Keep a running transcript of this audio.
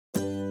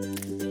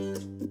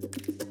Hey,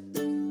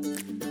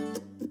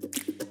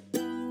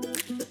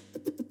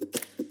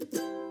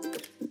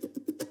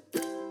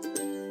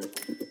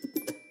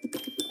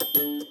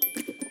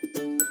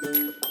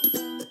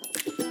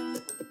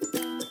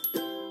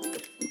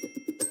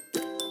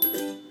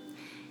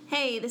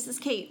 this is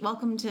Kate.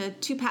 Welcome to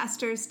Two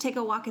Pastors Take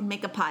a Walk and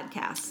Make a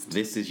Podcast.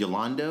 This is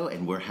Yolando,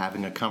 and we're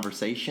having a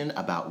conversation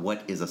about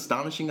what is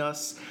astonishing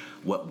us,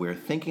 what we're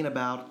thinking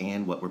about,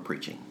 and what we're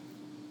preaching.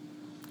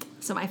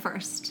 So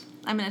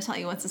I'm going to tell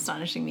you what's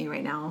astonishing me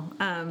right now.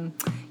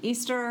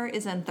 Easter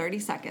is in 30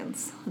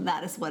 seconds.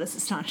 That is what is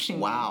astonishing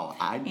me. Wow,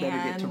 I'd better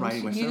get to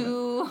writing my sermon.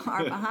 You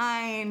are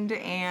behind,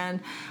 and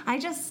I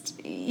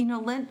just,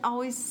 Lent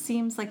always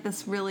seems like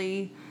this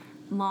really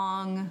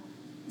long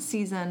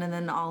season, and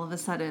then all of a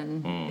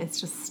sudden it's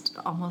just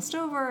almost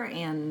over,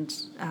 and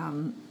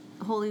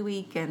Holy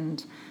Week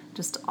and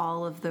just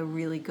all of the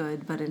really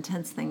good but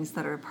intense things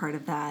that are part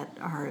of that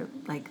are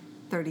like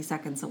 30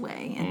 seconds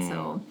away. And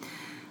so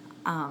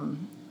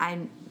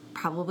I'm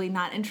probably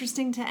not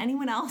interesting to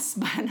anyone else,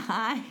 but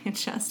I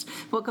just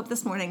woke up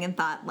this morning and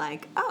thought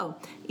like, oh,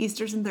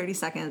 Easter's in 30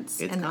 seconds,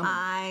 it's and coming.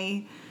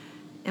 I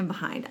am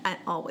behind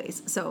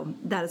always. So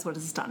that is what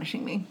is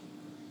astonishing me.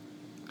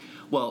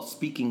 Well,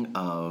 speaking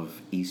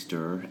of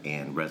Easter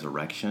and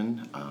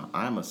resurrection,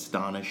 I'm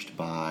astonished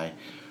by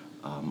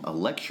a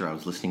lecture I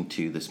was listening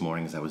to this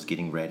morning as I was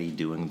getting ready,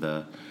 doing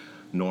the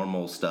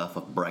normal stuff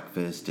of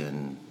breakfast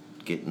and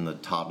getting the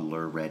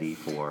toddler ready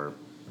for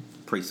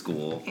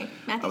preschool. Okay.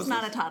 Matthew's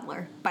not a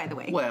toddler, by the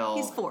way. Well,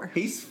 he's 4.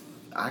 He's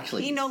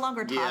actually... He no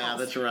longer toddles. Yeah,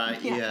 that's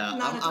right. Yeah.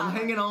 I'm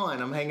hanging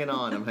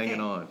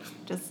on.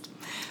 Just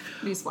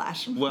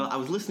newsflash. Well, I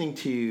was listening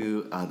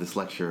to this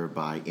lecture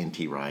by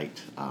N.T.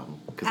 Wright.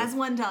 As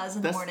one does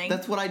in the morning.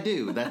 That's what I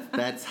do.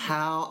 That's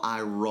how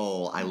I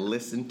roll. I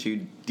listen to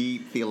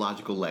deep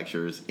theological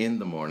lectures in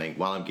the morning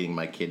while I'm getting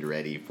my kid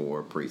ready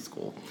for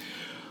preschool.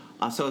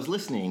 So I was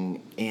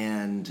listening,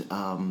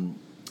 and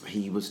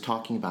he was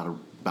talking about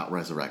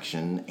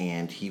resurrection,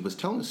 and he was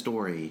telling a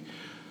story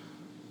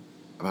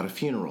about a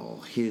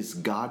funeral, his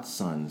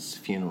godson's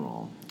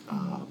funeral.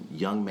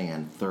 Young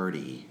man,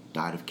 30,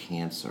 died of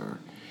cancer.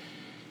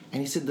 And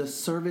he said the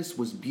service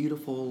was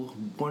beautiful,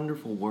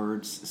 wonderful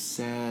words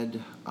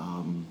said.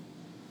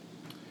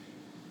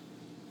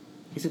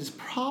 He said his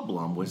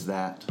problem was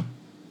that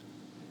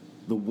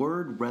the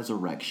word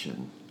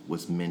resurrection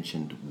was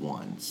mentioned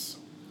once.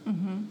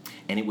 Mm-hmm.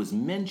 And it was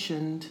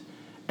mentioned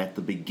at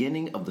the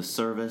beginning of the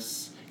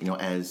service,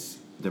 as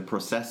they're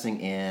processing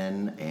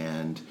in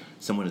and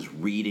someone is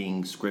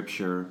reading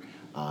scripture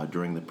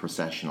during the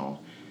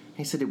processional. And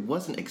he said it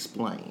wasn't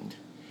explained.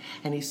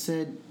 And he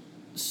said,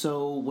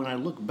 so when I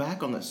look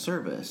back on that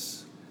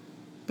service,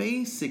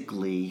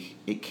 basically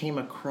it came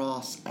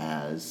across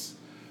as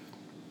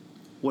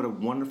what a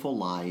wonderful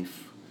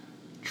life,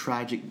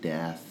 tragic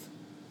death.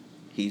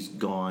 He's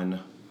gone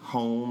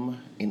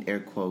home, in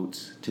air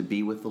quotes, to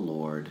be with the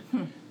Lord,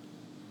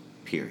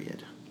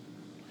 period.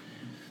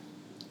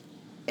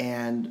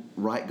 And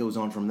Wright goes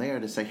on from there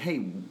to say, hey,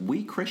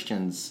 we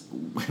Christians,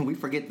 we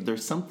forget that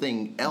there's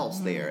something else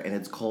there, and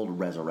it's called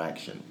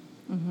resurrection.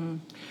 Mm-hmm.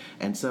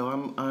 And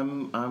so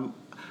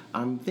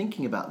I'm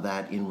thinking about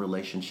that in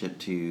relationship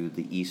to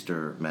the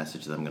Easter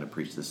message that I'm going to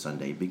preach this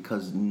Sunday,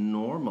 because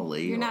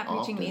normally... You're not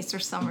preaching the Easter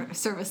summer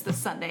service this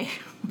Sunday.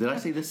 Did I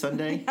say this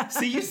Sunday? Yeah.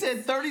 See, you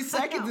said 30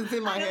 seconds. It's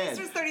in my head.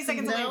 Easter's 30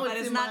 seconds away, but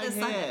it's not this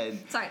Sunday.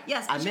 Sorry.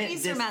 Yes, what's your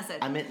Easter message?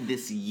 I meant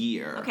this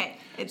year. Okay.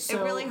 It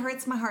really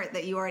hurts my heart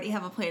that you already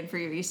have a plan for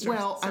your Easter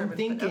Well, sermon, I'm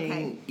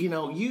thinking,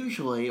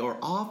 usually or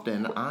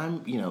often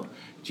I'm,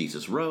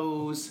 Jesus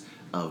rose,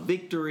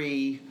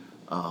 victory...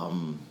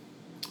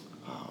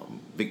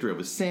 victory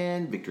over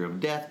sin, victory over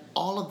death,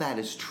 all of that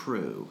is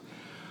true.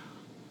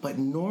 But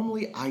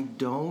normally I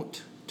don't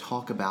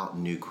talk about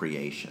new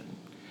creation.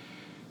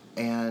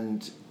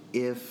 And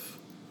if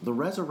the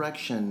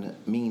resurrection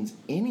means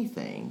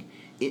anything,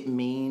 it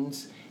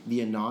means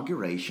the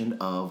inauguration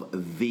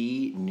of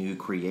the new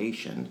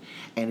creation.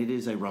 And it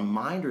is a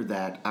reminder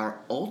that our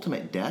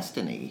ultimate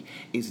destiny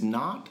is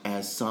not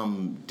as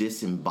some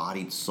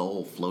disembodied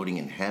soul floating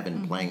in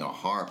heaven playing a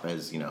harp,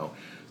 as,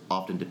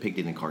 often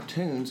depicted in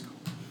cartoons,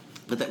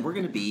 but that we're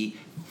going to be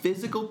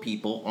physical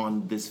people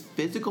on this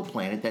physical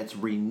planet that's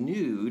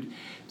renewed,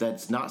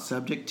 that's not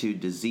subject to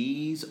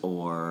disease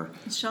or...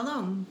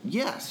 Shalom.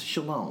 Yes,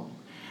 shalom.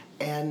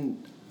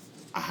 And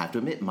I have to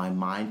admit, my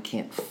mind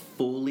can't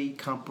fully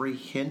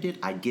comprehend it.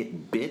 I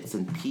get bits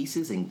and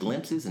pieces and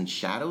glimpses and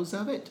shadows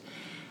of it.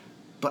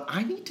 But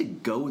I need to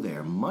go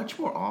there much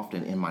more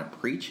often in my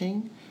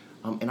preaching,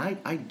 and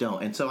I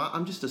don't. And so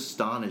I'm just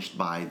astonished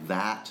by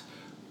that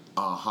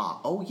aha.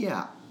 Oh,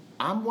 yeah.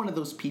 I'm one of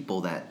those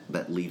people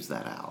that leaves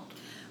that out.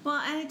 Well,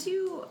 and I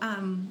do,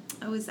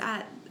 I was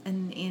at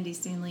an Andy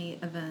Stanley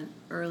event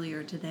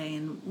earlier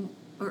today,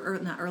 or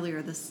not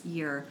earlier this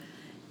year,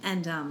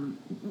 and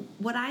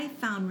what I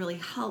found really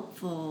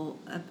helpful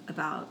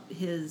about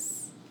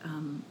his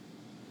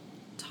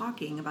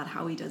talking about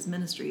how he does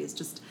ministry is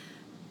just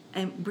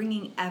and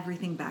bringing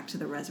everything back to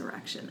the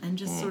resurrection and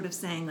just sort of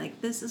saying,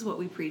 like, this is what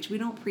we preach. We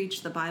don't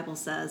preach the Bible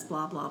says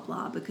blah, blah,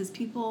 blah, because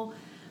people,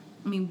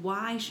 I mean,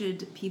 why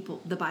should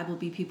the Bible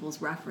be people's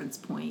reference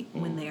point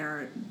when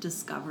they're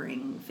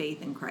discovering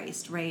faith in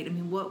Christ, right? I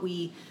mean, what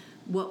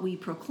we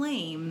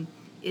proclaim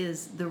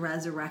is the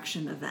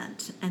resurrection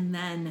event, and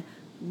then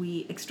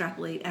we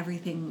extrapolate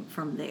everything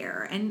from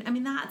there. And I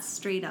mean, that's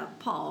straight up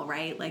Paul,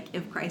 right? Like,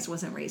 if Christ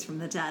wasn't raised from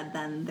the dead,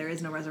 then there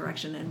is no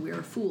resurrection and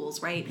we're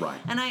fools, right? Right.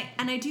 And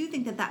I do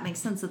think that makes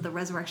sense, that the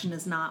resurrection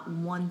is not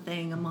one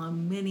thing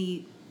among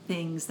many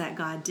things that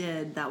God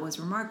did that was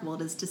remarkable.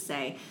 It is to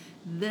say,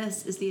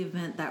 this is the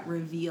event that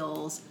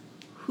reveals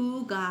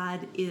who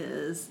God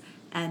is,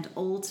 and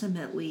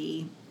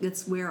ultimately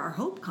it's where our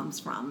hope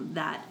comes from,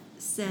 that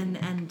sin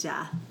and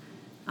death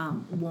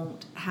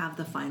won't have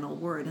the final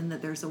word, and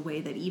that there's a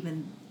way that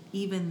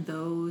even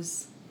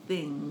those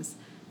things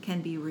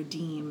can be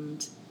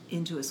redeemed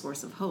into a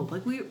source of hope.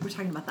 Like, we were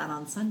talking about that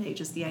on Sunday,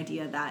 just the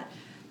idea that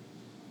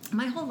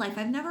my whole life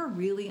I've never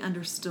really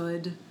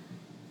understood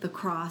the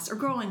cross, or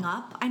growing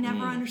up I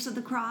never understood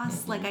the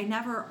cross. Like, I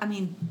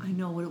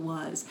know what it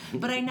was,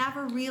 but I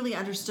never really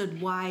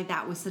understood why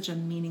that was such a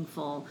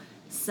meaningful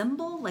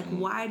symbol. Like,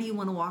 why do you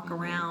want to walk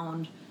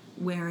around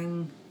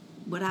wearing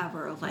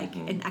whatever, like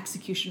an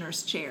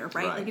executioner's chair,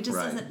 right? Like, it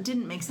just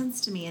didn't make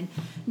sense to me. And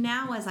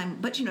now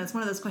but it's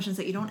one of those questions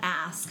that you don't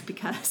ask,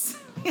 because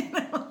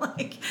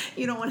like,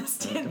 you don't want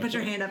to put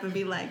your hand up and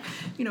be like,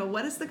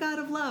 what does the God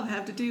of love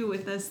have to do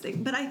with this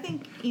thing? But I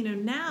think,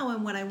 now,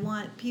 and what I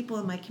want people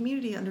in my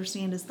community to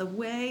understand is the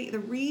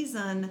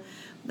reason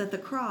that the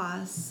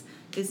cross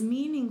is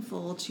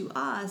meaningful to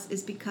us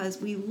is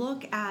because we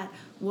look at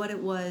what it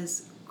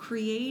was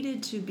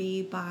created to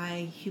be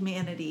by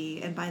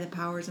humanity and by the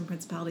powers and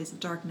principalities of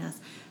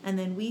darkness, and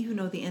then we who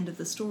know the end of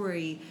the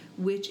story,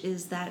 which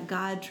is that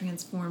God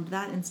transformed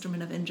that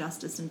instrument of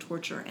injustice and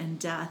torture and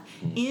death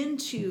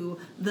into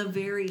the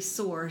very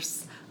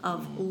source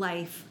of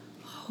life,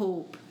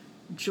 hope,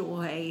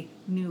 joy,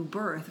 new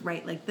birth,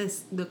 right? Like,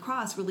 the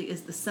cross really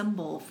is the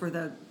symbol for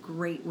the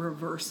great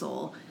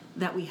reversal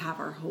that we have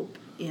our hope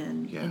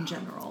in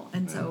general.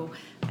 And so,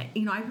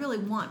 I really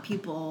want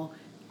people,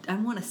 I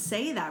want to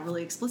say that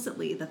really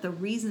explicitly, that the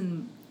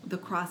reason the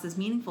cross is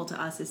meaningful to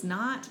us is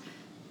not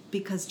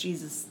because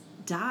Jesus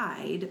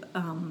died.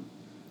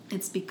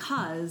 It's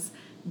because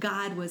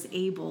God was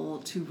able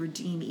to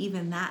redeem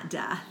even that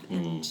death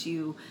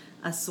into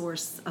a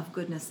source of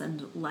goodness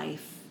and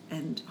life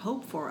and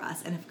hope for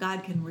us. And if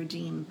God can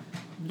redeem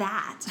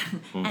that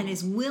and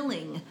is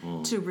willing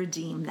to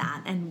redeem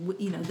that, and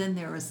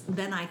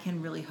then I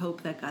can really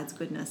hope that God's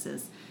goodness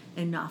is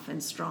enough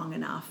and strong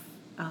enough.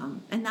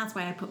 And that's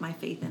why I put my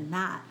faith in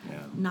that,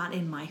 not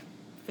in my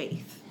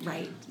faith,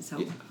 right?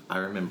 So I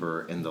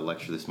remember in the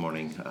lecture this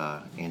morning,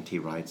 N.T.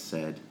 Wright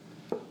said,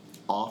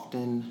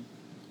 often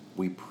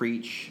we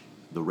preach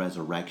the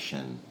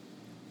resurrection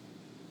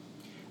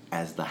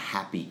as the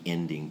happy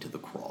ending to the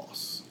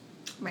cross.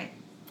 Right.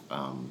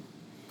 I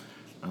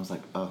was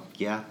like, oh,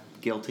 yeah,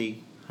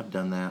 guilty. I've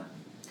done that.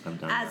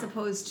 As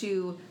opposed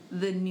to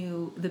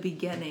the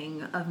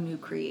beginning of new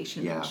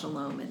creation and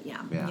shalom, and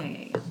yeah.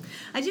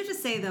 I do have to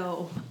say,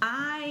 though,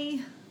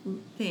 I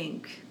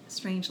think,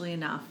 strangely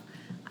enough,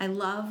 I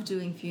love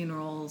doing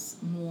funerals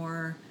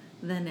more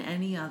than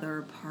any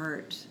other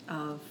part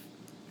of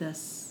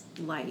this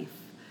life,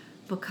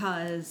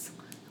 because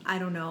I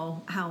don't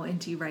know how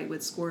N.T. Wright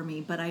would score me,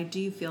 but I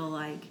do feel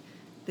like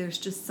there's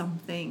just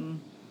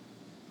something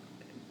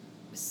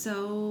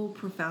so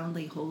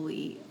profoundly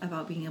holy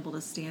about being able to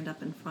stand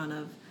up in front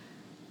of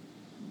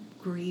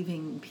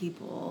grieving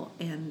people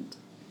and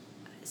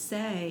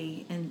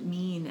say and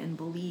mean and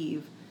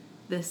believe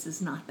this is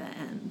not the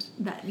end,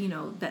 that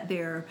that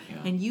they're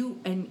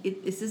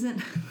this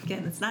isn't,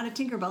 again, it's not a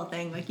Tinkerbell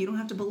thing. Like, you don't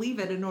have to believe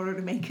it in order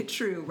to make it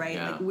true, right?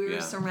 Like,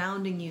 we're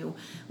surrounding you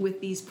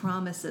with these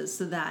promises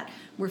so that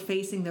we're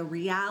facing the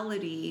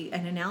reality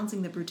and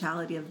announcing the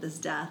brutality of this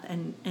death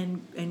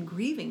and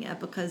grieving it,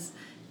 because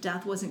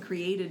death wasn't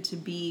intended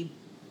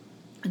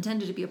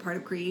to be a part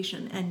of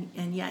creation,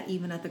 and yet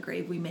even at the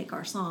grave we make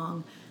our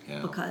song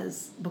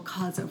because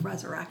of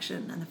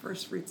resurrection and the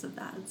first fruits of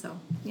that. So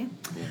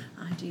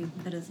I do.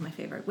 That is my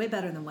favorite. Way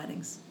better than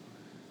weddings.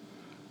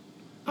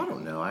 I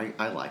don't know.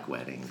 I like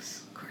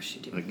weddings. Of course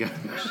you do.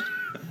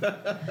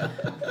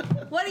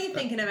 What are you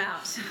thinking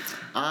about?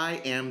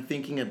 I am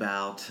thinking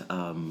about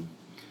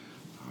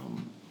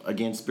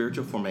again,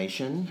 spiritual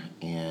formation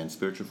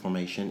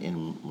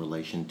in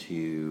relation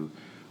to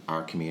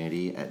our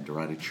community at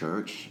Derita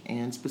Church,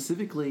 and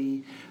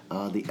specifically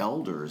the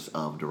elders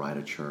of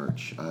Derita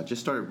Church. Just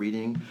started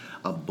reading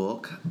a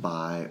book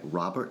by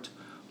Robert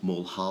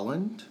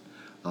Mulholland.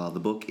 The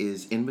book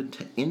is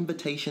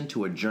Invitation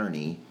to a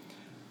Journey,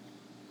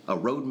 a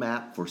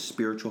Roadmap for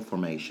Spiritual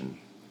Formation.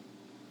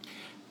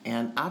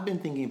 And I've been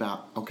thinking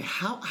about, okay,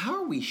 how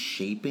are we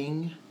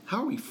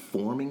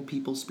forming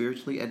people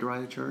spiritually at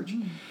Derita Church?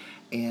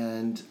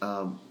 And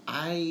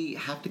I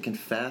have to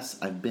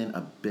confess, I've been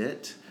a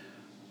bit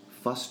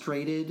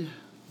frustrated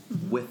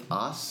with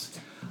us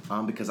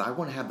because I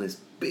want to have this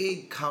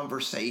big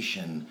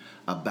conversation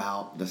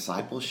about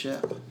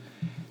discipleship.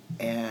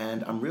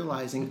 And I'm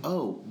realizing,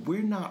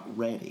 we're not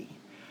ready.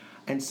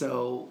 And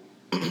so,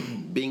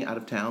 being out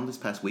of town this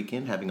past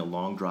weekend, having a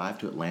long drive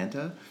to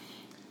Atlanta,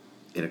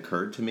 it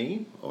occurred to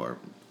me, or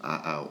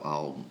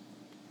I'll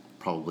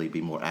probably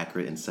be more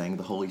accurate in saying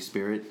the Holy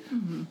Spirit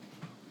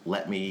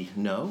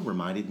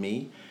reminded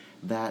me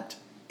that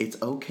it's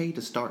okay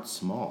to start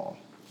small.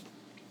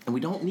 And we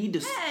don't need to...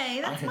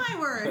 Hey, that's my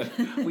word.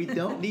 We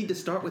don't need to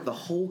start with the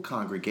whole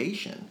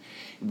congregation.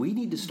 We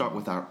need to start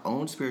with our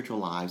own spiritual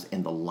lives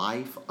and the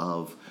life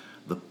of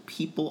the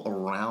people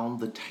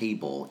around the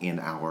table in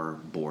our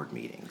board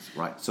meetings,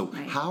 right? So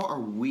how are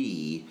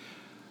we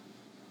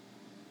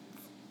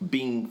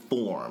being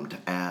formed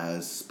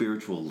as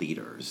spiritual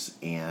leaders?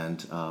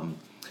 And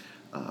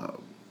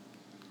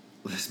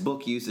this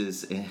book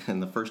uses,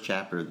 in the first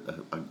chapter,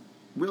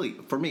 really,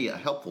 for me, a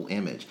helpful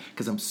image,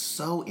 because I'm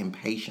so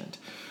impatient.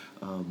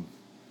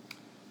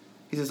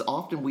 He says,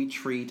 often we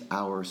treat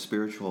our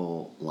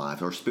spiritual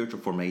lives or spiritual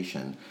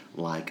formation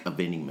like a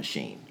vending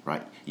machine,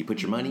 right? You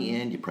put your money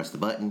in, you press the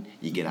button,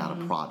 you get out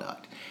a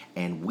product.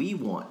 And we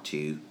want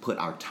to put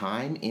our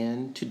time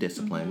into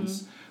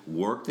disciplines,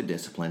 work the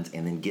disciplines,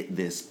 and then get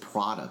this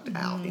product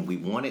out. And we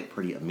want it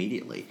pretty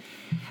immediately.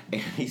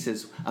 And he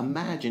says,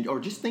 imagine,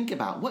 or just think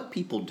about what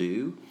people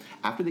do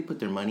after they put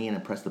their money in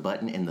and press the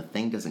button and the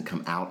thing doesn't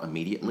come out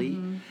immediately.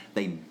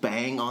 They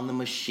bang on the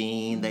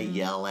machine, they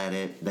yell at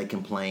it, they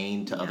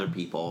complain to other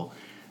people.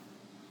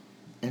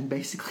 And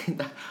basically,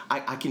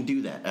 I can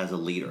do that as a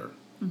leader.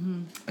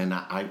 And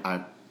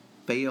I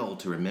fail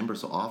to remember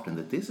so often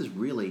that this is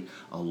really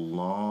a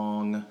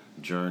long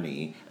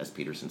journey, as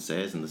Peterson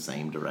says, in the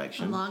same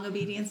direction. A long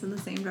obedience in the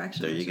same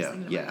direction. There you go.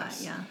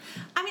 Yes. Yeah.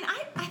 I mean,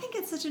 I think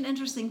it's such an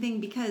interesting thing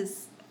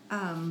because,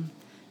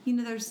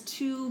 there's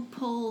two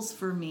pulls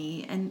for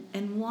me.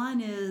 And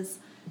one is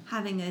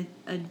having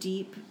a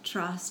deep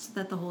trust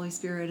that the Holy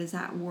Spirit is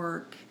at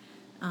work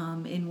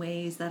in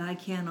ways that I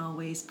can't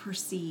always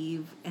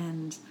perceive,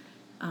 and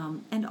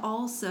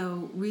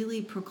also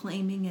really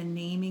proclaiming and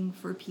naming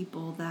for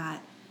people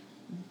that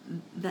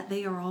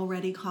they are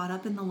already caught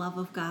up in the love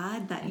of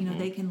God, that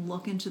they can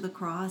look into the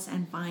cross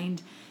and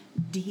find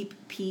deep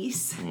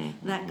peace,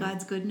 that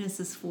God's goodness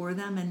is for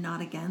them and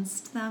not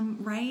against them,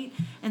 right?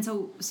 And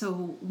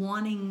so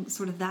wanting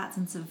sort of that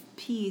sense of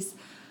peace,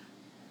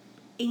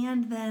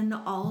 and then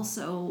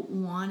also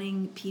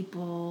wanting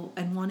people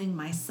and wanting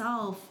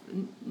myself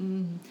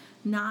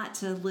not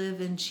to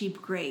live in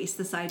cheap grace.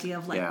 This idea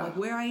of like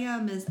where I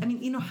am is,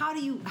 how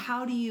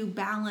do you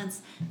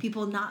balance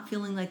people not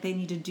feeling like they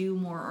need to do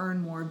more,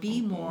 earn more,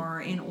 be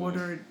more in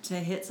order to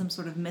hit some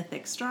sort of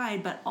mythic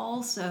stride, but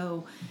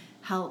also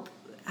help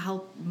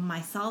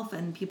myself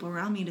and people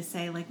around me to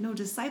say, like, no,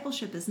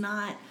 discipleship is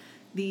not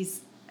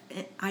these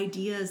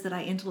ideas that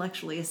I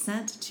intellectually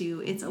assent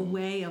to. It's a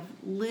way of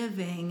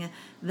living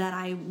that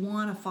I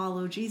want to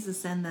follow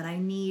Jesus in, that I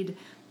need,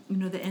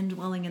 the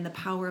indwelling and the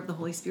power of the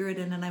Holy Spirit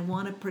in, and I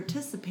want to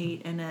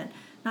participate in it,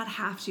 not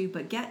have to,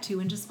 but get to.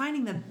 And just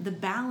finding the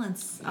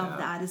balance of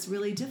that is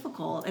really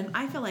difficult. And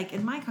I feel like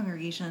in my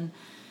congregation,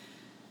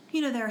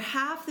 there are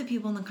half the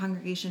people in the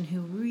congregation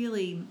who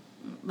really,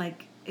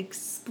 like,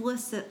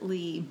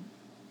 explicitly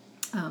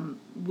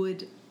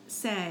would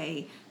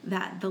say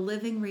that the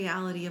living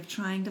reality of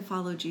trying to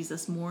follow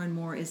Jesus more and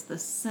more is the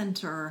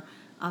center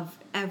of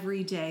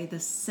every day, the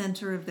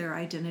center of their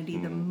identity,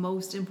 the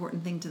most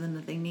important thing to them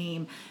that they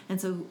name.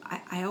 And so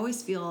I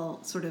always feel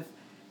sort of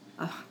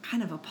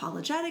kind of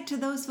apologetic to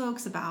those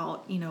folks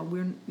about,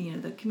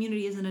 the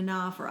community isn't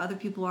enough, or other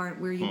people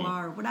aren't where you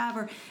are, or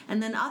whatever.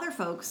 And then other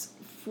folks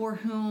for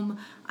whom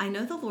I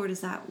know the Lord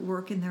is at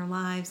work in their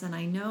lives, and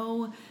I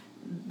know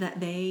that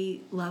they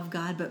love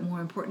God, but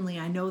more importantly,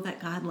 I know that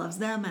God loves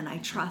them, and I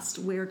trust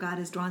where God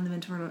has drawn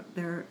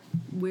them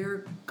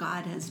where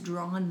God has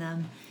drawn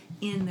them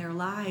in their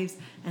lives.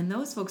 And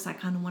those folks, I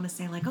kind of want to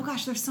say, like, oh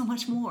gosh, there's so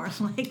much more.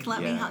 Like,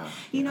 let me help,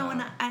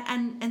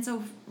 and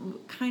so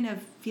kind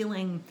of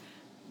feeling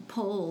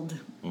pulled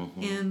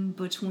in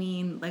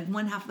between, like,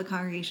 one half of the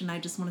congregation, I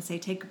just want to say,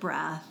 take a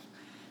breath,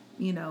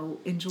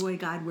 enjoy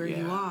God where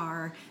you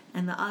are.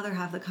 And the other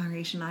half of the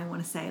congregation, I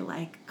want to say,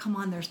 like, come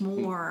on, there's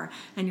more,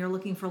 and you're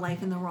looking for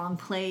life in the wrong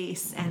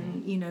place,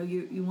 and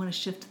you want to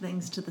shift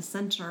things to the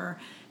center,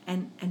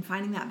 and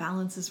finding that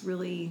balance is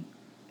really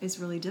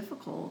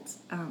difficult,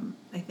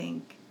 I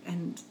think.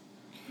 And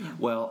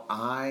well,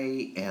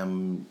 I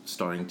am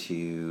starting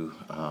to,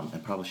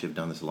 and probably should have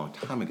done this a long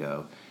time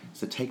ago,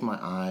 is to take my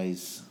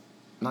eyes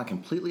not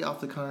completely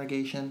off the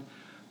congregation,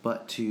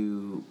 but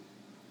to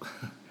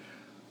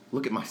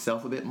look at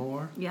myself a bit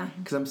more. Yeah.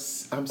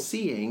 Because I'm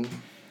seeing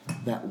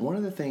that one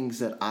of the things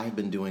that I've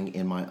been doing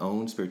in my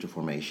own spiritual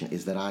formation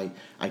is that I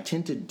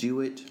tend to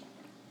do it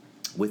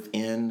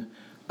within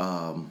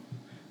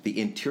the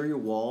interior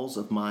walls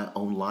of my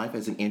own life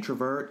as an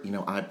introvert.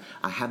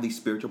 I have these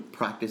spiritual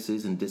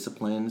practices and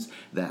disciplines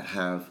that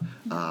have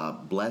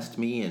blessed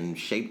me and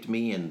shaped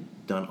me and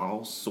done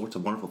all sorts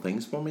of wonderful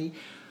things for me.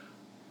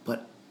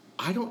 But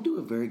I don't do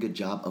a very good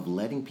job of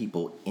letting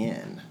people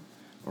in,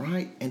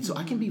 right? And so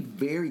I can be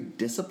very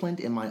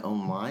disciplined in my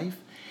own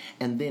life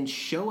and then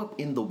show up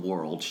in the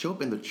world, show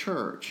up in the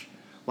church,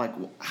 like,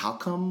 how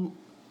come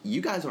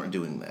you guys aren't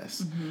doing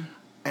this?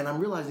 And I'm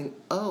realizing,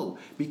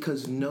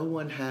 because no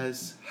one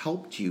has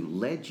helped you,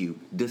 led you,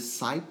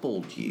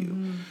 discipled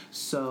you.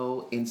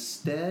 So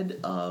instead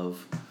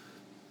of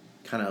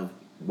kind of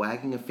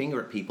wagging a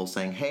finger at people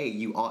saying, hey,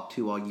 you ought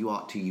to, or you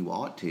ought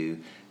to,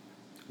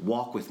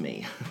 walk with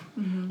me.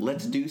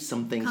 Let's do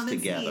some things Come and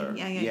together.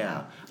 see.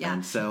 Yeah.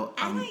 And so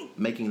I'm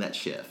making that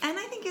shift. And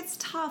I think it's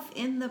tough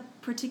in the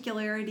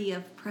particularity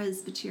of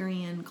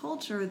Presbyterian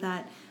culture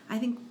that I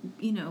think,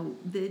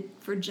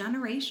 for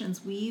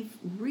generations, we've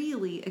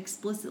really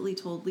explicitly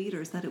told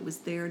leaders that it was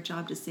their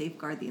job to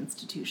safeguard the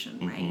institution,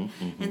 right?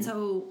 And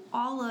so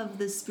all of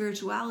the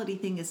spirituality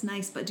thing is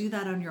nice, but do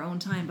that on your own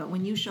time. But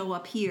when you show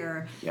up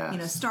here,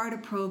 start a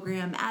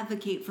program,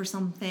 advocate for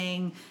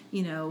something,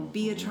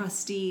 be a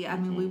trustee. I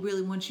mean, we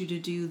really want you to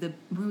do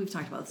we've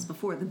talked about this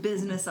before, the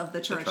business of the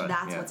church.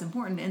 That's what's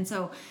important. And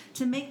so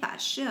to make that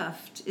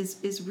shift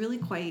is really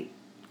quite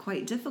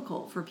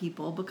difficult for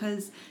people,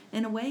 because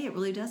in a way it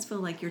really does feel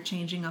like you're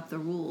changing up the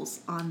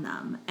rules on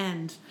them,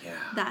 and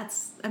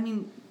that's,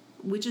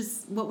 which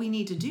is what we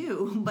need to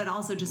do, but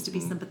also just to be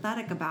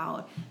sympathetic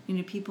about,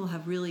 people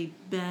have really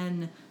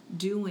been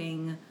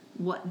doing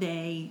what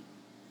they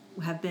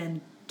have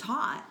been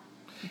taught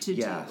to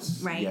do,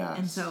 right?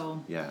 And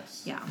so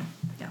that's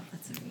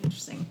very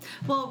interesting.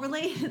 Well,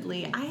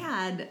 relatedly,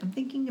 I'm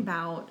thinking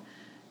about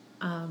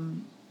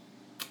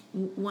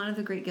one of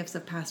the great gifts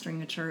of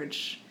pastoring a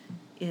church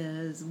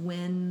is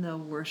when the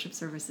worship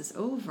service is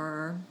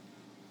over,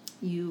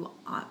 you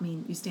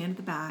stand at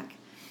the back,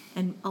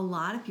 and a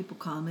lot of people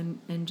come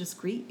and just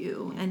greet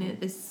you. And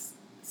it is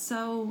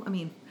so,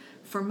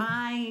 for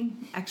my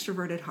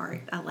extroverted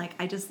heart,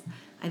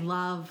 I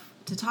love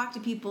to talk to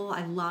people.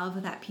 I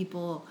love that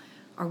people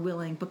are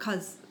willing,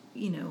 because,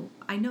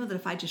 I know that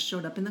if I just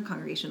showed up in the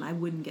congregation, I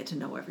wouldn't get to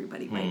know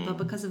everybody, right? But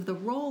because of the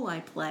role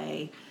I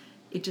play,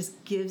 it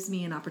just gives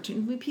me an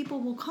opportunity.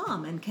 People will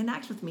come and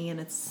connect with me, and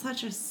it's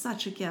such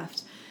a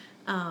gift.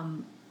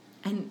 And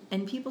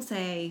people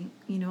say,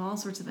 all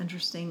sorts of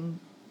interesting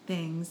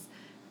things.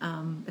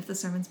 If the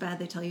sermon's bad,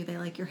 they tell you they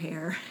like your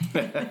hair.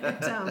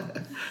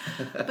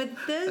 But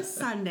this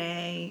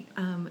Sunday,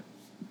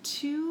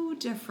 2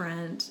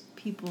 different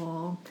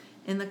people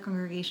in the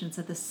congregation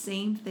said the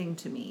same thing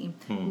to me,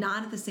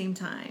 not at the same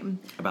time.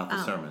 About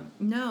the sermon?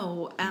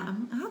 No,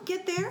 I'll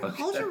get there.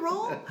 Okay. Hold your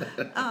roll.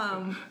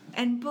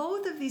 And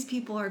both of these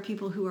people are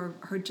people who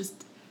are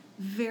just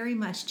very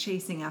much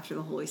chasing after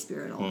the Holy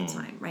Spirit all the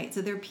time, right?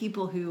 So they're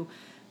people who,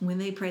 when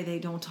they pray, they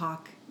don't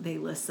talk, they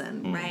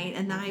listen, right?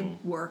 And I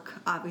work,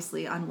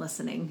 obviously, on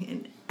listening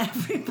in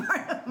every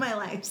part of my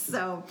life.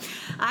 So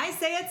I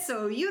say it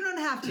so you don't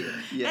have to.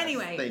 Yes,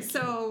 anyway,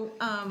 so,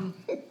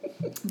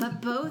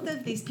 but both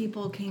of these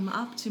people came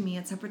up to me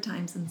at separate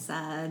times and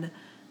said,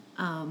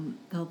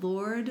 the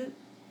Lord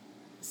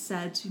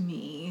said to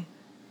me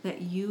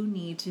that you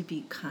need to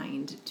be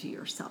kind to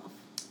yourself.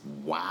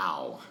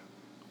 Wow.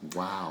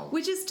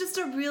 Which is just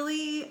a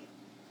really,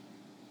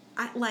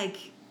 as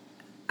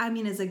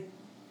a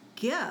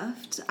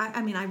gift,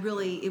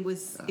 it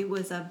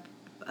was a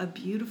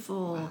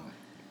beautiful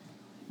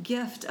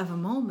gift of a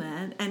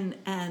moment,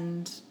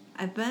 and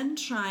I've been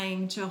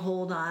trying to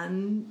hold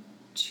on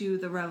to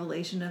the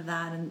revelation of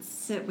that and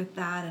sit with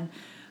that, and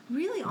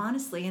really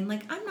honestly, and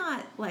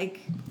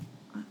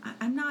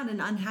I'm not an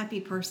unhappy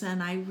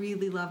person. I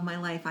really love my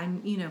life.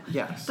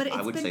 Yes, but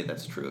I would say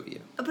that's true of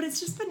you. But it's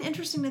just been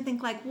interesting to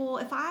think, well,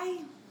 if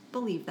I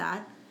believe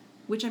that,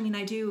 which I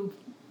do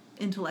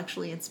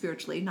intellectually and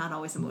spiritually, not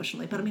always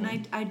emotionally, but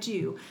I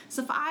do.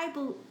 So if I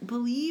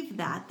believe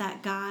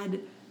that God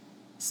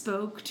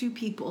spoke to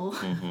people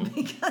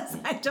because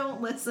I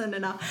don't listen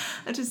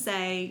enough to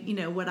say,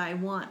 what I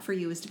want for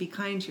you is to be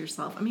kind to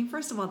yourself.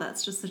 First of all,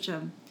 that's just such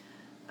a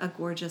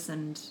gorgeous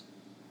and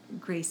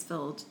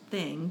grace-filled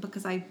thing,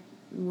 because I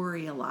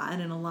worry a lot,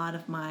 and a lot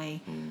of my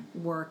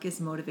work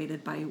is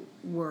motivated by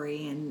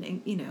worry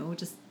and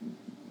just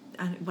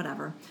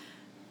whatever.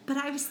 But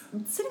I was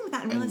sitting with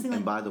that and realizing,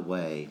 and by the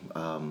way,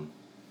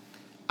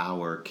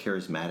 our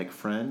charismatic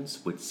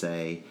friends would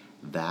say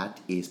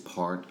that is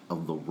part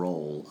of the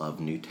role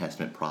of New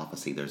Testament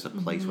prophecy. There's a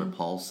place where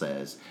Paul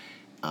says,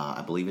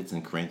 I believe it's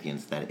in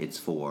Corinthians, that it's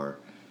for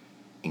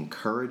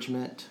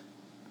encouragement,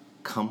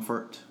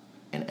 comfort,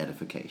 and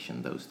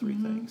edification, those 3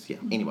 things. Yeah.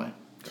 Anyway.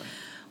 Go ahead.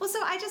 Well, so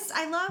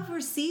I love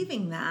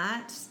receiving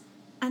that.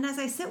 And as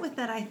I sit with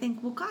that, I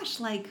think, well, gosh,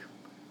 I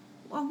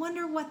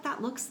wonder what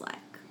that looks like.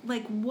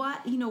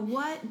 What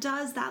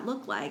does that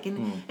look like?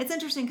 And it's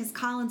interesting because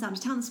Colin's out of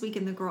town this week,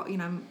 and the girl,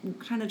 I'm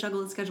trying to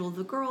juggle the schedule of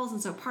the girls.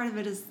 And so part of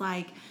it is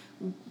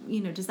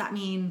does that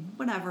mean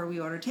whatever, we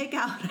order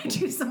takeout, I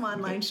do some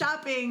online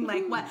shopping,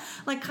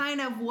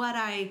 kind of what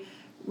I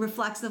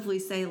reflexively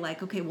say,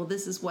 okay, well,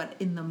 this is what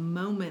in the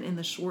moment, in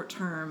the short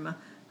term,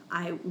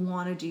 I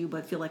want to do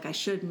but feel like I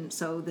shouldn't,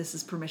 so this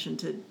is permission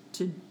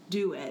to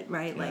do it,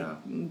 right? Yeah.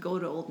 Like go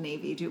to Old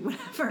Navy, do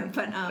whatever.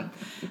 But and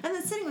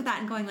then sitting with that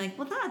and going like,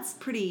 well, that's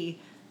pretty.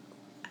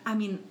 I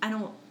mean, I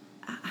don't.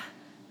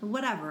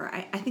 Whatever.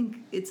 I think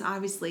it's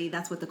obviously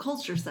that's what the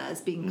culture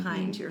says. Being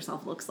kind to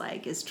yourself looks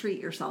like is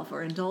treat yourself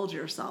or indulge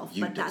yourself,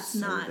 You but that's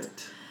deserve not.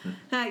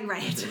 it.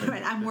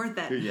 Right. I'm worth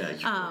it. Yeah,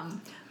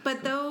 you're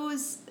but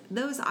those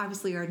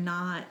obviously are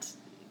not,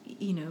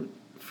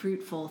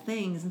 fruitful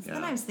things. And so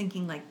then Yeah. I was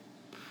thinking like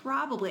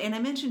probably, and I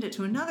mentioned it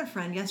to another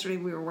friend yesterday.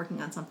 We were working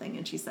on something,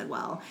 and she said,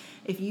 "Well,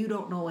 if you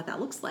don't know what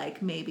that looks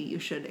like, maybe you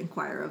should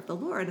inquire of the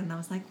Lord." And I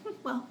was like,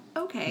 "Well,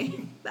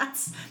 okay,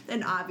 that's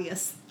an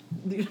obvious."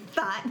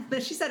 Thought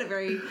that she said it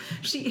very.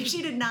 She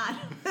did not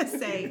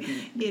say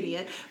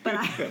idiot, but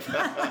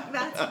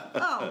that's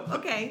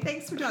okay.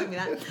 Thanks for telling me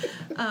that.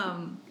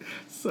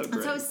 So great.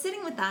 And so I was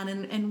sitting with that,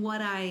 and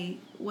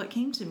what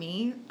came to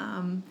me,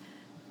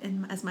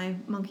 and as my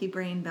monkey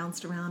brain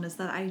bounced around, is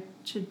that I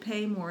should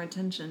pay more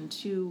attention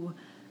to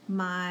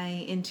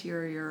my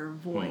interior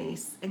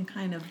voice and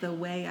kind of the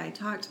way I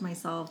talk to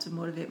myself to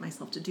motivate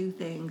myself to do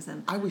things.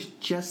 And I was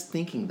just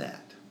thinking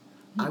that.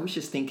 I was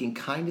just thinking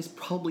kindness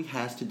probably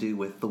has to do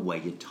with the way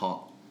you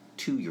talk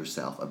to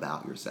yourself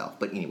about yourself.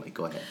 But anyway,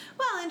 go ahead.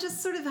 well, and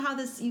just sort of how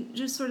you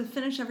just sort of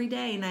finish every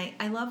day. And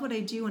I love what I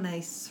do, and I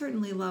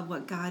certainly love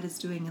what God is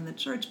doing in the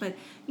church. But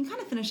you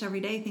kind of finish every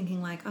day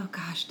thinking like, oh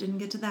gosh, didn't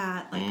get to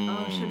that. Like,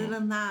 oh, should have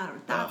done that.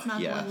 Or that's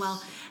not yes. going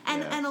well.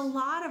 And a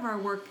lot of our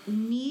work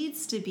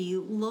needs to be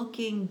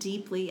looking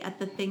deeply at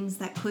the things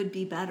that could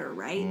be better,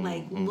 right?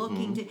 Like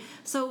looking to.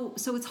 So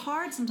it's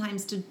hard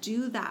sometimes to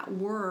do that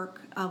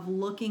work of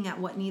looking at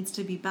what needs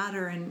to be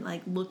better and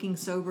like looking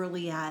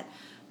soberly at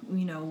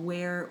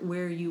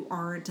where you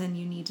aren't and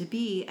you need to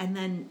be, and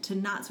then to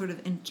not sort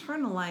of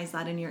internalize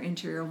that in your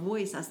interior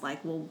voice as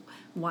like, well,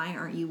 why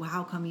aren't you,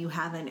 how come you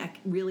haven't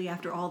really,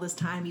 after all this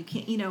time you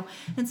can't,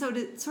 and so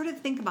to sort of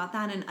think about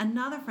that. And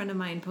another friend of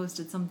mine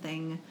posted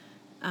something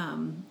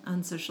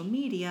on social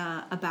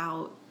media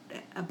about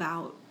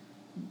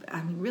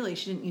I mean, really,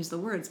 she didn't use the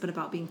words, but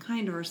about being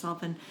kind to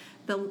herself. And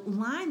the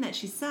line that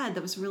she said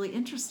that was really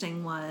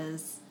interesting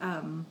was,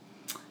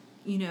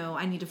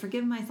 I need to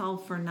forgive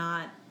myself for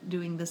not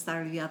doing this, that,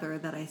 or the other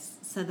that I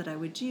said that I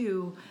would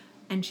do.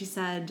 And she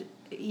said,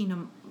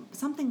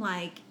 something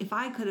like, if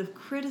I could have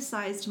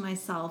criticized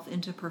myself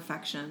into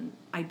perfection,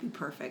 I'd be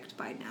perfect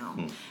by now.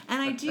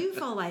 And I do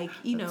feel like,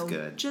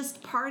 good.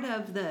 just part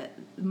of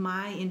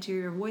my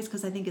interior voice,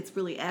 because I think it's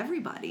really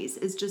everybody's,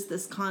 is just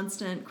this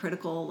constant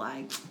critical,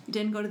 like, you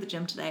didn't go to the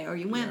gym today, or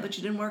you went, but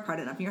you didn't work hard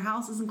enough, and your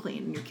house isn't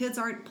clean, and your kids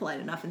aren't polite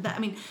enough. And that, I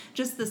mean,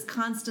 just this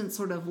constant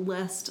sort of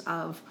list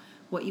of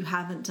what you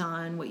haven't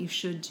done, what you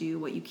should do,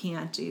 what you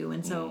can't do.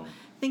 And so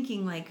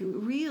thinking like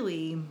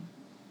really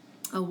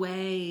the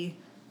way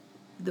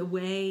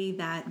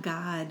that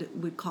God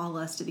would call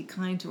us to be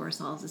kind to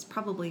ourselves is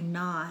probably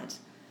not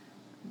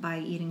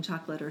by eating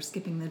chocolate or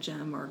skipping the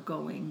gym or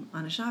going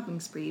on a shopping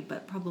spree,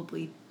 but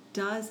probably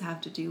does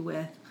have to do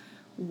with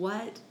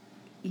what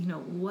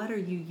are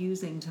you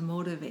using to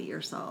motivate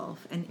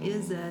yourself? And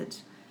is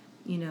it,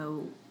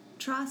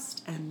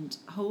 trust and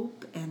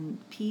hope and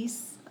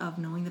peace of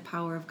knowing the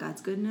power of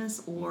God's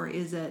goodness, or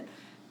is it,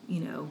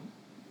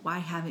 why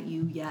haven't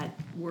you yet?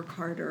 Work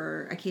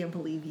harder. I can't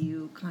believe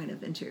you kind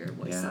of interior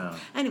voice. Yeah, So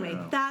anyway,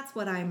 that's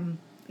what I'm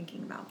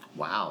thinking about.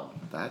 Wow,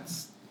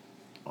 that's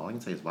all I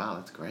can say is wow,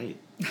 that's great.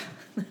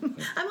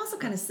 I'm also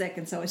kind of sick,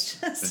 and so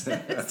it's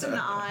an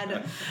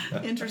odd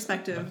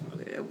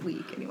introspective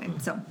week. Anyway,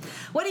 so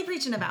what are you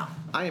preaching about?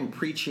 I am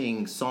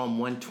preaching Psalm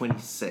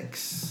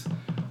 126.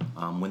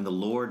 When the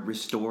Lord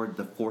restored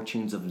the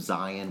fortunes of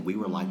Zion, we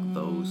were like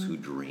those who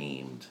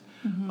dreamed.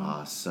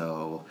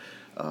 So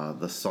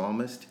the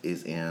psalmist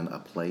is in a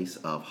place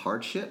of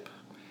hardship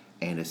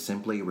and is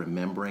simply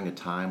remembering a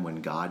time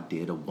when God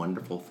did a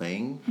wonderful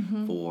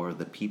thing for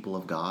the people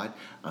of God.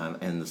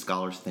 And the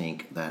scholars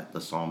think that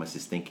the psalmist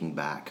is thinking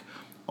back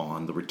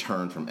on the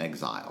return from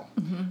exile.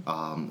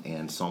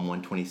 And Psalm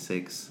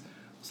 126,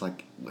 it's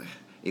like,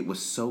 it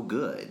was so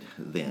good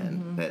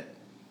then that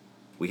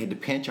we had to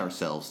pinch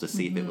ourselves to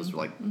see if it was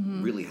like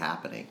really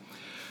happening.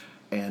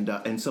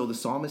 And so the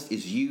psalmist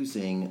is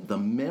using the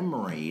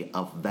memory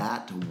of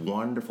that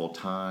wonderful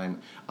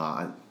time.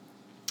 I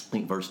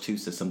think verse 2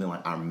 says something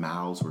like, our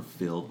mouths were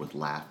filled with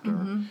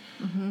laughter.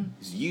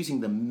 He's using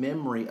the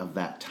memory of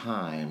that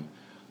time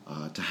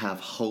to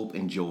have hope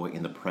and joy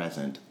in the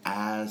present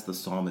as the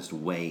psalmist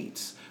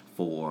waits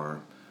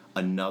for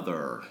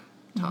another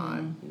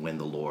time when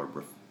the Lord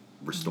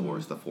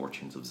restores the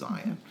fortunes of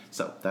Zion.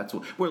 So that's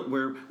what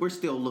we're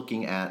still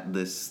looking at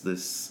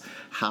this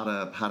how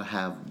to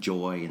have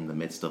joy in the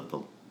midst of the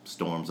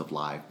storms of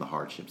life, the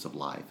hardships of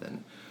life.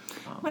 And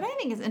what I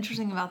think is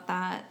interesting about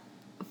that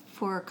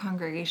for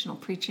congregational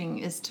preaching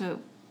is to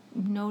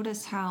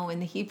notice how in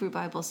the Hebrew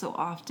Bible so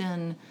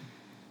often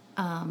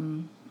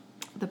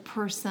the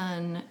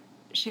person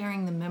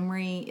sharing the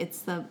memory,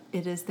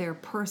 it is their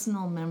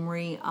personal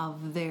memory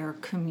of their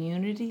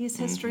community's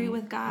history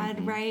with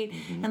God, right?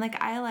 And like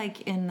I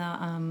like in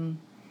the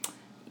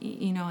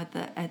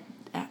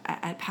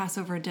at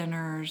Passover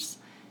dinners,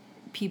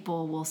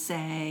 people will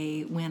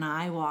say, when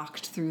I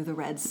walked through the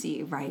Red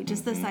Sea, right?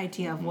 Just this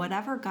idea of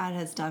whatever God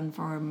has done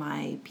for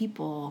my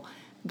people,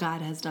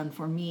 God has done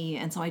for me.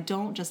 And so I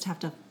don't just have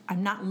to,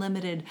 I'm not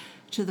limited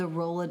to the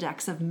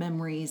Rolodex of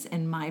memories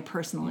in my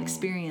personal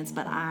experience,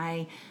 but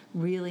I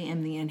really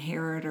am the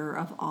inheritor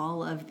of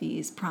all of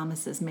these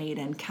promises made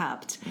and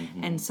kept.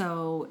 And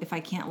so if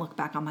I can't look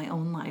back on my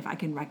own life, I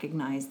can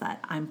recognize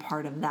that I'm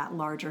part of that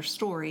larger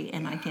story,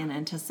 and I can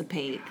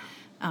anticipate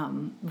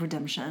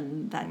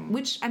redemption,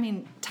 which, I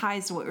mean,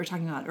 ties to what we were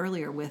talking about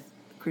earlier with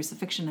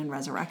crucifixion and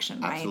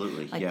resurrection, right?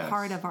 Absolutely, like yes.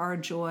 Part of our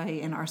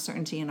joy and our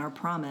certainty and our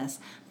promise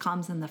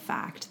comes in the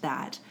fact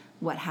that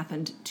what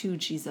happened to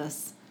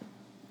Jesus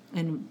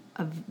and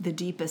of the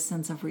deepest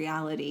sense of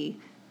reality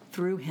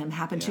through him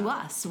happened to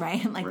us,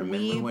 right? Like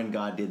remember when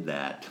God did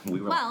that?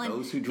 We were like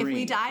those who dreamed. If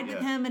we died with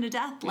him in a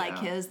death like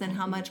his, then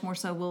how Mm-hmm. much more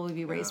so will we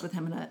be raised with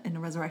him in a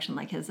resurrection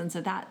like his? And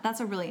so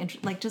that's a really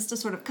interesting, like, just to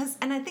sort of,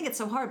 and I think it's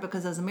so hard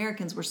because as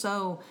Americans we're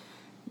so,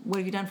 what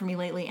have you done for me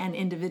lately, and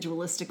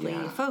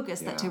individualistically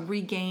focused, that to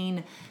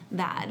regain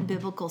that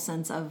biblical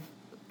sense of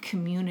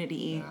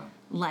community,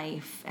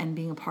 life, and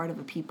being a part of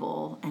a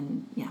people,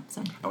 and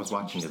so I was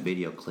watching a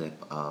video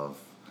clip of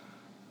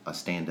a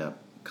stand-up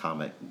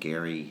comic,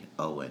 Gary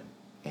Owen,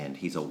 and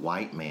he's a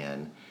white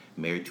man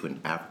married to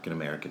an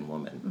African-American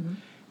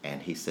woman.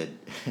 And he said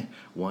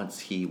once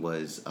he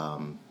was,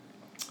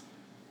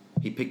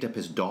 he picked up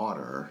his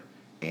daughter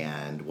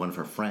and one of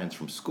her friends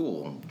from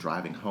school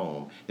driving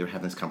home. They were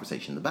having this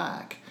conversation in the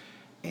back,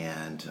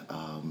 and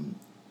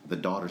the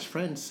daughter's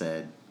friend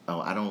said,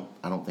 "Oh, I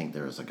don't think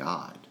there is a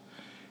God."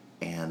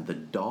 And the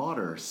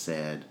daughter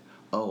said,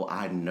 "Oh,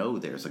 I know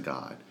there's a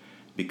God,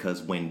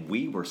 because when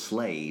we were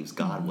slaves,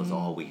 God was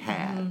all we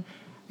had."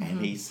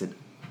 And he said,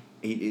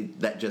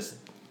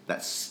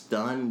 that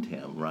stunned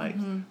him, right?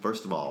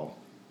 First of all,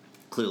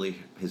 clearly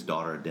his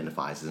daughter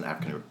identifies as an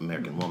African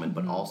American woman,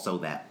 but also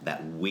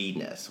that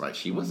we-ness, right?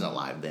 She wasn't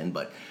alive then,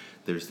 but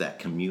there's that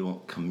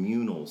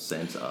communal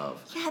sense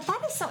of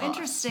that is so us.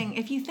 interesting.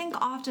 If you think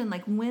often,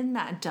 like, when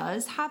that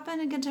does happen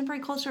in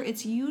contemporary culture,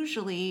 it's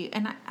usually,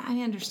 and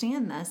I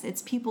understand this,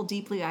 it's people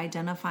deeply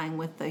identifying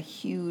with the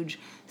huge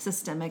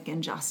systemic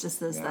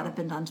injustices that have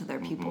been done to their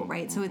people,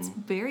 right? So it's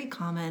very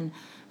common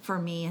for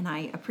me, and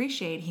I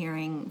appreciate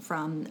hearing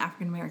from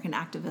African American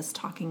activists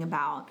talking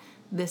about,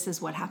 this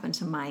is what happened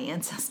to my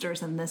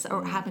ancestors, and this,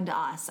 or happened to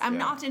us. I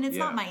mean, often it's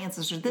not my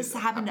ancestors. This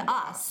happened to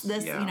us.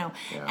 This,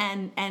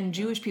 and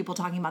Jewish people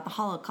talking about the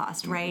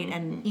Holocaust, right?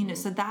 And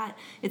so that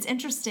it's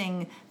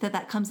interesting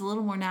that comes a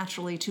little more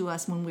naturally to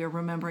us when we're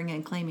remembering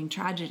and claiming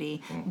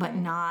tragedy, but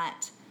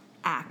not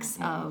acts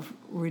of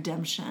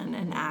redemption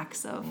and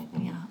acts of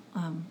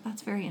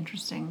that's very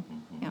interesting.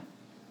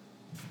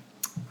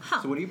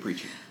 So what are you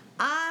preaching?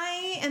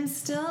 I am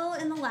still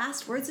in the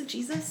last words of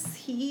Jesus.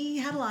 He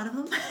had a lot of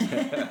them.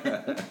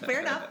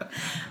 Fair enough.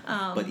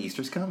 But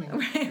Easter's coming.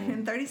 Right,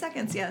 in 30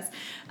 seconds, yes.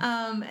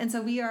 And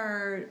so we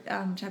are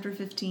chapter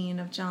 15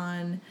 of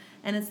John,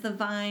 and it's the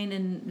vine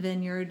and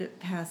vineyard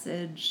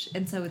passage.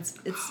 And so it's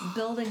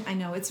building. I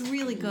know, it's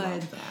really good.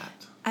 Love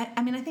that.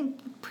 I mean, I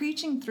think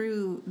preaching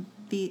through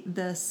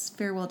this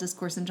farewell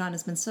discourse in John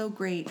has been so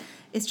great.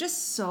 It's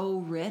just so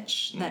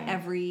rich that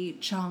every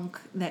chunk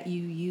that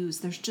you use,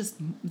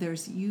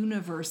 there's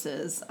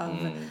universes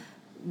of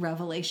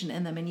revelation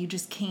in them, and you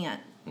just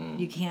can't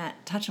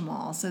touch them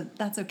all. So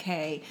that's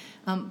okay.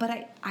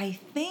 But I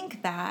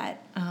think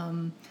that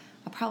I'll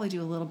probably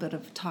do a little bit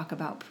of talk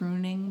about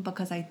pruning,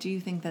 because I do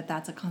think that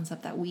that's a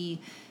concept that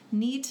we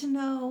need to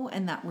know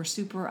and that we're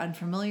super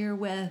unfamiliar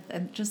with,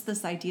 and just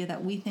this idea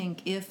that we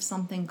think if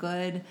something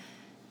good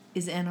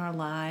is in our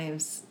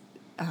lives,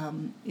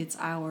 it's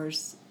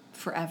ours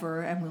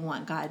forever, and we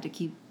want God to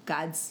keep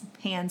God's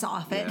hands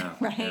off it,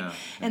 right? Yeah.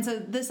 And so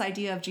this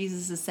idea of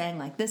Jesus is saying,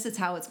 like, this is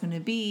how it's going to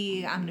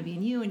be. I'm going to be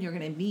in you, and you're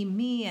going to be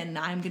me, and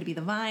I'm going to be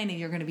the vine, and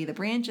you're going to be the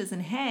branches,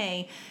 and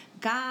hey,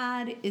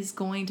 God is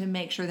going to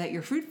make sure that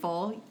you're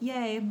fruitful.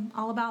 Yay,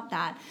 all about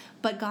that.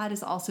 But God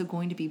is also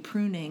going to be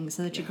pruning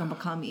so that you can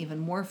become even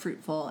more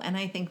fruitful. And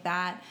I think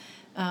that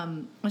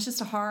it's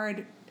just a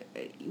hard...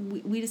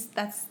 we just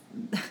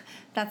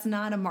that's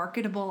not a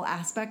marketable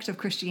aspect of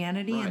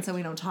Christianity, and so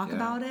we don't talk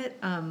about it.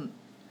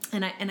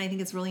 And I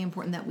think it's really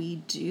important that we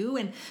do,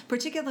 and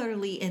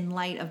particularly in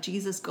light of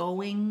Jesus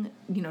going,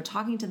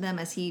 talking to them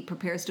as he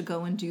prepares to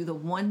go and do the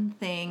one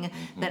thing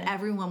that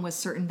everyone was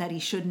certain that he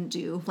shouldn't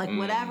do. Like,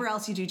 whatever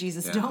else you do,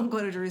 Jesus, don't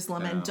go to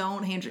Jerusalem and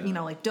don't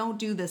don't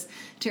do this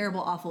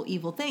terrible, awful,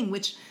 evil thing,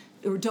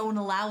 or don't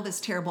allow this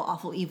terrible,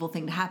 awful, evil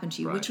thing to happen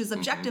to you, which was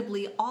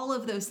objectively all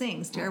of those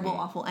things, terrible,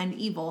 awful, and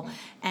evil.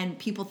 And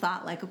people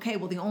thought, like, okay,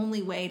 well, the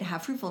only way to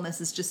have fruitfulness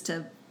is just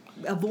to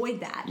avoid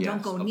that. Yes,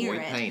 Don't go near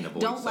avoid it. pain,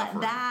 avoid Don't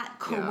suffering. let that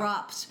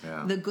corrupt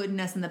Yeah. the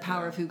goodness and the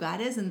power of who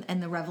God is.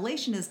 And the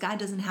revelation is God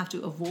doesn't have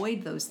to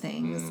avoid those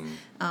things,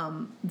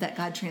 that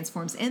God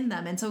transforms in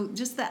them. And so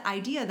just that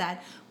idea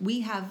that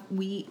we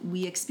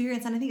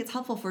experience, and I think it's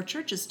helpful for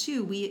churches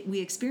too, we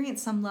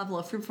experience some level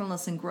of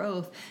fruitfulness and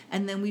growth,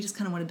 and then we just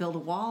kind of want to build a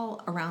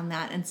wall around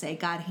that and say,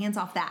 God, hands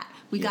off that.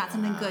 We got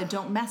something good.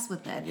 Don't mess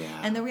with it. Yeah.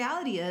 And the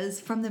reality is,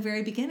 from the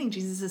very beginning,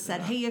 Jesus has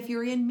said, hey, if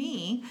you're in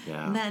me,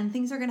 then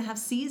things are going to have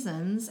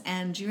seasons,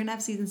 and you're going to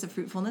have seasons of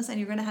fruitfulness, and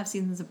you're going to have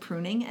seasons of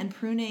pruning. And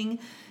pruning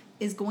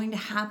is going to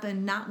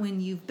happen not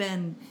when you've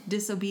been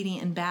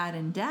disobedient and bad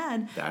and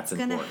dead. That's it's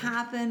going to important.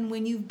 happen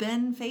when you've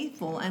been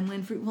faithful and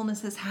when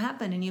fruitfulness has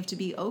happened, and you have to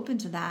be open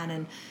to that.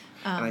 And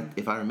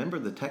if I remember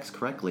the text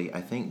correctly,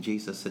 I think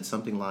Jesus said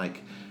something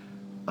like,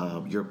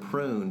 you're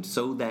pruned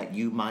so that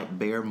you might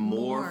bear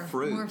more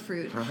fruit. More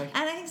fruit. Right?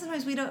 And I think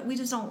sometimes we don't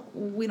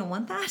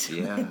want that.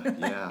 Yeah.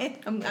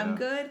 Right? I'm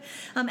good.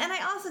 And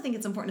I also think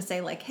it's important to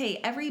say, like,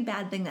 hey, every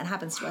bad thing that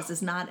happens to us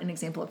is not an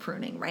example of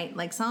pruning, right?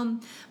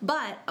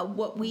 But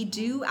what we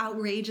do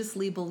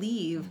outrageously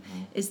believe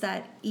is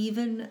that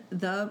even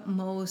the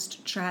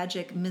most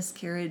tragic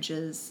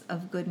miscarriages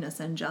of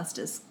goodness and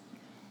justice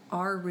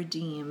are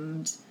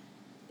redeemed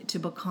to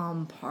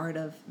become part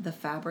of the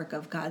fabric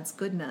of God's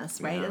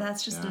goodness, right? Yeah, And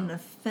that's just an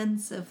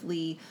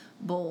offensively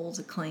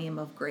bold claim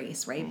of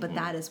grace, right? But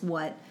that is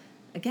what,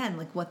 again,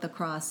 like what the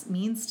cross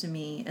means to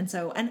me. And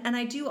so, and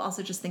I do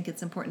also just think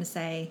it's important to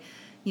say,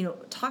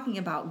 talking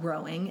about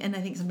growing, and I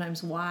think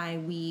sometimes why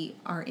we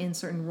are in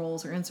certain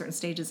roles or in certain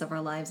stages of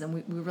our lives, and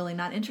we're really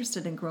not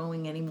interested in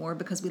growing anymore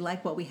because we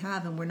like what we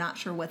have and we're not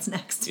sure what's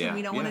next, and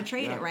we don't want to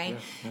trade it, right?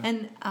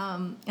 And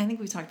I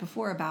think we talked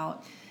before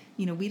about,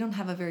 we don't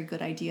have a very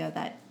good idea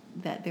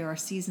that there are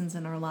seasons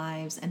in our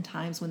lives and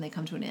times when they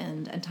come to an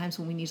end and times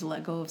when we need to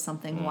let go of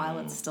something while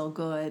it's still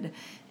good.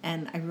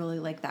 And I really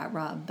like that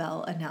Rob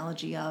Bell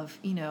analogy of,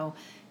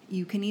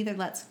 you can either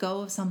let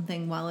go of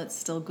something while it's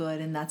still good,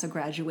 and that's a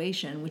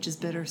graduation, which is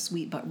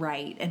bittersweet but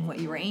right and what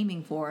you were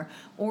aiming for,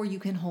 or you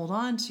can hold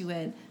on to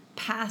it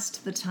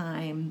past the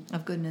time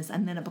of goodness,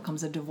 and then it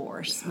becomes a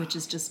divorce, which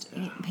is just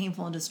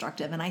painful and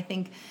destructive. And I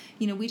think,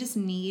 we just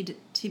need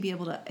to be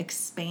able to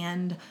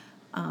expand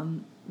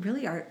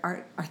really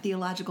our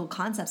theological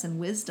concepts and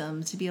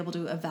wisdom to be able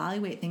to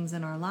evaluate things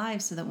in our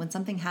lives, so that when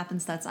something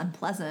happens that's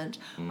unpleasant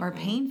or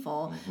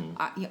painful,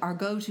 our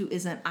go-to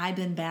isn't I've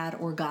been bad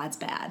or God's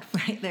bad,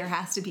 right? There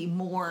has to be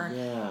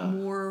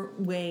more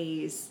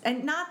ways.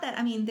 And not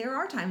that, there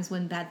are times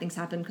when bad things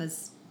happen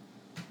because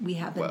we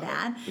have been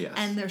bad. Yes.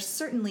 And there's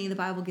certainly, the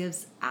Bible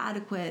gives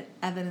adequate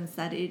evidence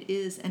that it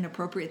is an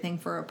appropriate thing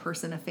for a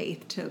person of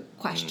faith to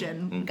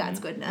question God's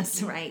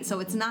goodness, right? So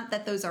it's not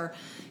that those are,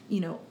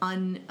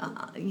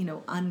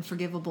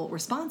 unforgivable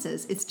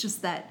responses. It's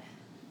just that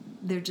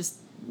they're just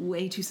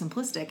way too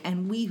simplistic.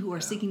 And we who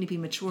are seeking to be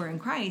mature in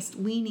Christ,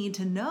 we need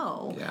to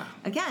know,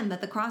 again,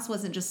 that the cross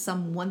wasn't just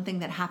some one thing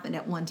that happened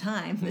at one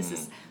time. This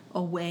is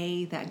a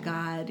way that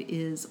God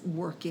is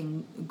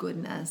working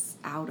goodness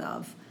out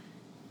of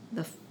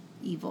the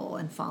evil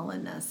and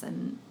fallenness,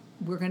 and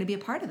we're going to be a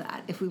part of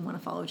that if we want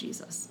to follow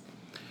Jesus.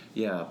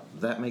 Yeah,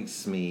 that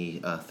makes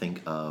me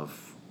think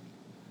of,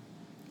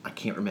 I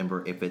can't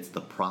remember if it's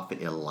the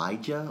prophet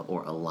Elijah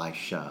or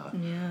Elisha.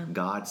 Yeah.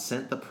 God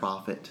sent the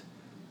prophet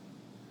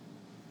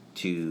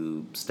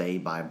to stay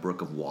by a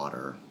brook of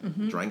water,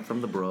 drank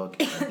from the brook,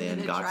 and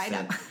then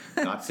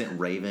God sent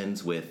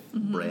ravens with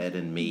bread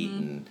and meat,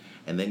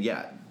 and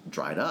then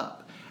dried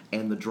up.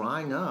 And the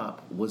drying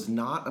up was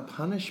not a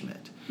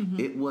punishment.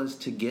 It was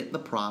to get the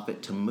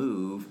prophet to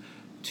move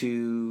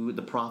to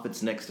the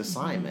prophet's next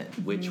assignment,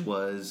 which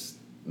was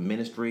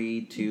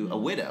ministry to a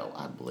widow,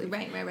 I believe.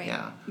 Right.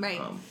 Yeah. Right.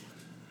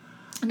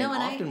 And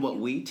often what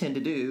we tend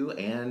to do,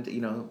 and,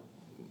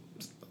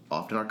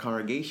 often our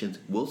congregations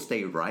will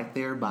stay right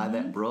there by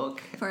that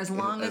brook. For as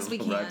long as we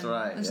can. That's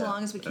right. As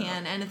long as we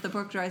can. And if the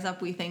brook dries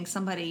up, we think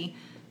somebody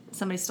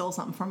stole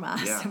something from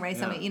us, right?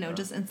 Somebody,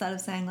 just instead of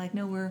saying like,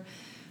 no,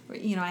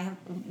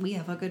 we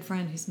have a good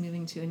friend who's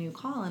moving to a new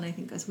call, and I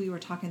think as we were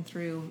talking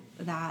through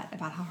that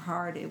about how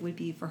hard it would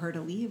be for her to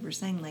leave, we're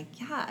saying like,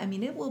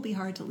 it will be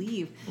hard to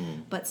leave,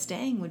 but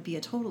staying would be a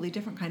totally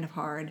different kind of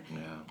hard,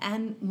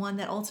 and one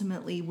that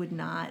ultimately would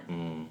not,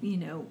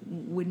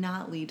 would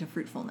not lead to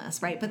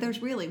fruitfulness, right? But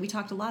we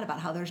talked a lot about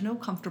how there's no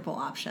comfortable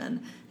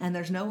option and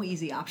there's no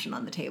easy option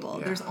on the table.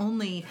 Yeah. There's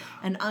only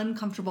an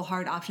uncomfortable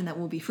hard option that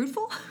will be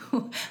fruitful,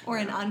 or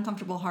an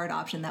uncomfortable hard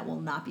option that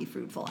will not be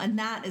fruitful, and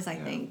that is, I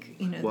think,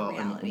 the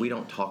reality. We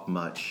don't talk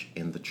much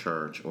in the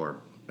church,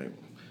 or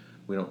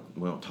we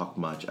don't talk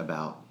much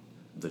about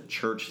the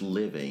church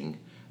living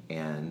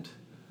and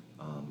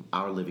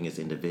our living as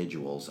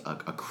individuals, a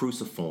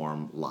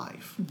cruciform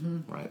life,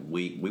 right?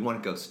 We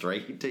want to go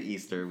straight to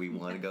Easter. We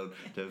want to go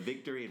to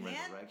victory and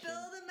resurrection. And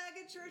build a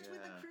mega church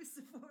with a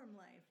cruciform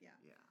life.